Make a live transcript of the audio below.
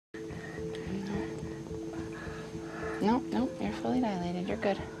No, no, you're fully dilated. You're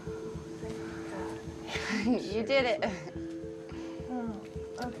good. You did it. Oh,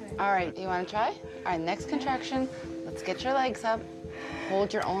 okay. All right, do you want to try? All right, next contraction. Let's get your legs up.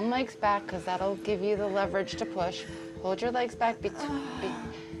 Hold your own legs back, because that'll give you the leverage to push. Hold your legs back.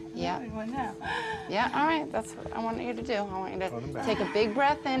 Yeah. Now. Yeah, all right, that's what I want you to do. I want you to take a big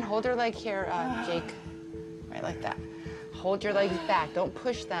breath in. Hold your leg here, Jake. Right like that. Hold your legs back. Don't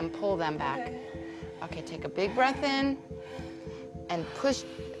push them, pull them back. Okay, take a big breath in and push.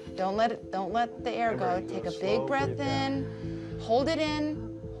 Don't let the air go. Take a big breath in. Hold it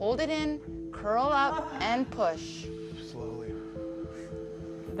in. Hold it in. Curl up and push. Slowly.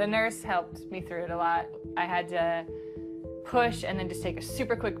 The nurse helped me through it a lot. I had to push and then just take a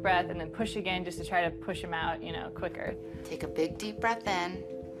super quick breath and then push again just to try to push him out, you know, quicker. Take a big deep breath in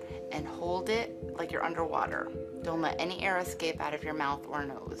and hold it like you're underwater. Don't let any air escape out of your mouth or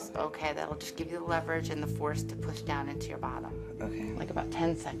nose, okay? That'll just give you the leverage and the force to push down into your bottom. Okay. Like about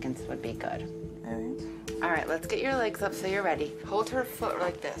 10 seconds would be good. All right. All right, let's get your legs up so you're ready. Hold her foot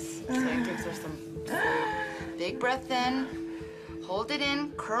like this, so it gives her some big breath in. Hold it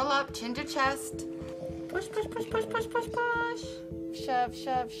in, curl up, chin to chest. Push, push, push, push, push, push, push. Shove,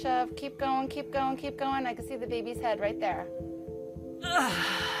 shove, shove. Keep going, keep going, keep going. I can see the baby's head right there.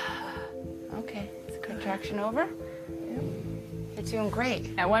 Okay, is the contraction over? Yep. You're doing great.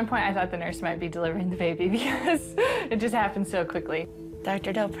 At one point, I thought the nurse might be delivering the baby because it just happened so quickly.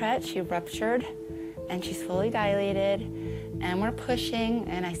 Dr. Delpret, she ruptured, and she's fully dilated, and we're pushing,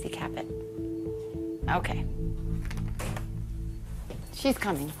 and I see cap it. Okay. She's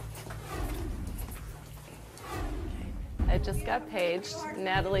coming. I just got paged.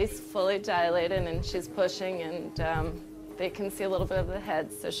 Natalie's fully dilated and she's pushing, and they can see a little bit of the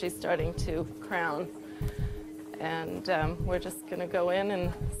head, so she's starting to crown. And we're just gonna go in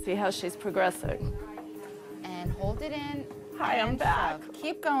and see how she's progressing. And hold it in. Hi, I'm back. Shove.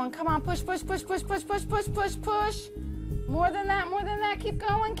 Keep going. Come on, push, push, push, push, push, push, push, push, push. More than that, more than that. Keep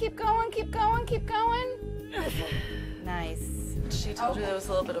going, keep going, keep going, keep going. Nice. She told you there was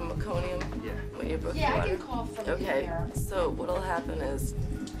a little bit of meconium when you broke your I water? can call from Okay, here. so what'll happen is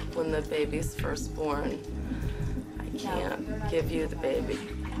when the baby's first born, I can't give you the baby.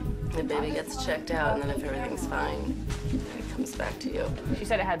 The baby gets checked out, and then if everything's fine, then it comes back to you. She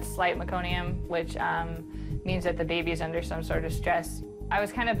said it had slight meconium, which means that the baby is under some sort of stress. I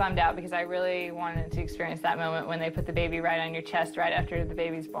was kind of bummed out because I really wanted to experience that moment when they put the baby right on your chest right after the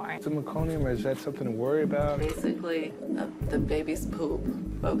baby's born. Is it meconium, or is that something to worry about? Basically, the baby's poop,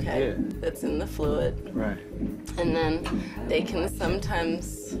 okay? Yeah. That's in the fluid. Right. And then they can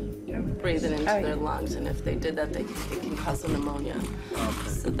sometimes breathe it into their lungs, and if they did that, it can cause a pneumonia. Okay.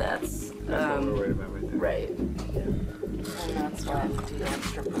 So that's That's what we're worried about right there. right. And that's why I have to do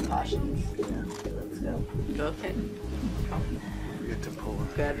extra precautions. Yeah. Let's go. Okay. Forget to pull her.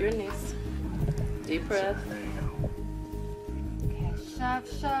 Grab your knees. Deep breath. There you go. Okay, shove,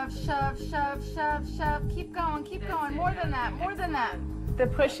 shove, shove, shove, shove, shove. Keep going, keep going. More than that, more than that. The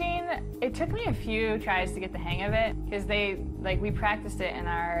pushing, it took me a few tries to get the hang of it because we practiced it in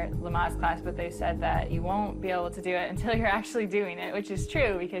our Lamaze class, but they said that you won't be able to do it until you're actually doing it, which is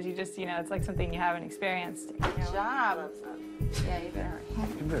true because you just, it's like something you haven't experienced. Good job. Yeah, you better hurry.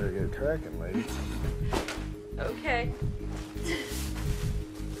 You better get cracking, lady. Okay.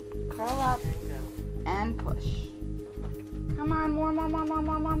 Curl up and push. Come on, more, more, more, more,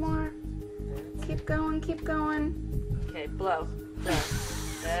 more, more, more. Keep going, keep going. Okay, blow. Blow.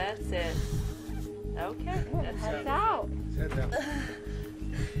 That's it. Okay. That's Heads out. Sit down.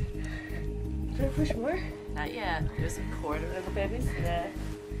 Should I push more? Not yet. There's a quarter of the baby's neck.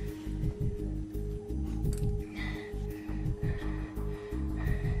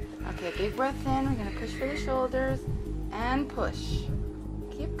 Okay, big breath in. We're gonna push for the shoulders and push.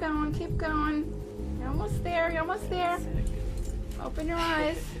 Keep going, keep going. You're almost there, you're almost there. Open your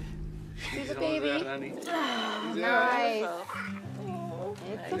eyes. See the baby. Nice.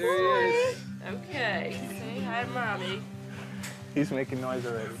 It's a boy. Okay. Say hi, mommy. He's making noise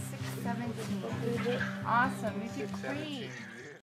already. 6, 17. Awesome, you did great.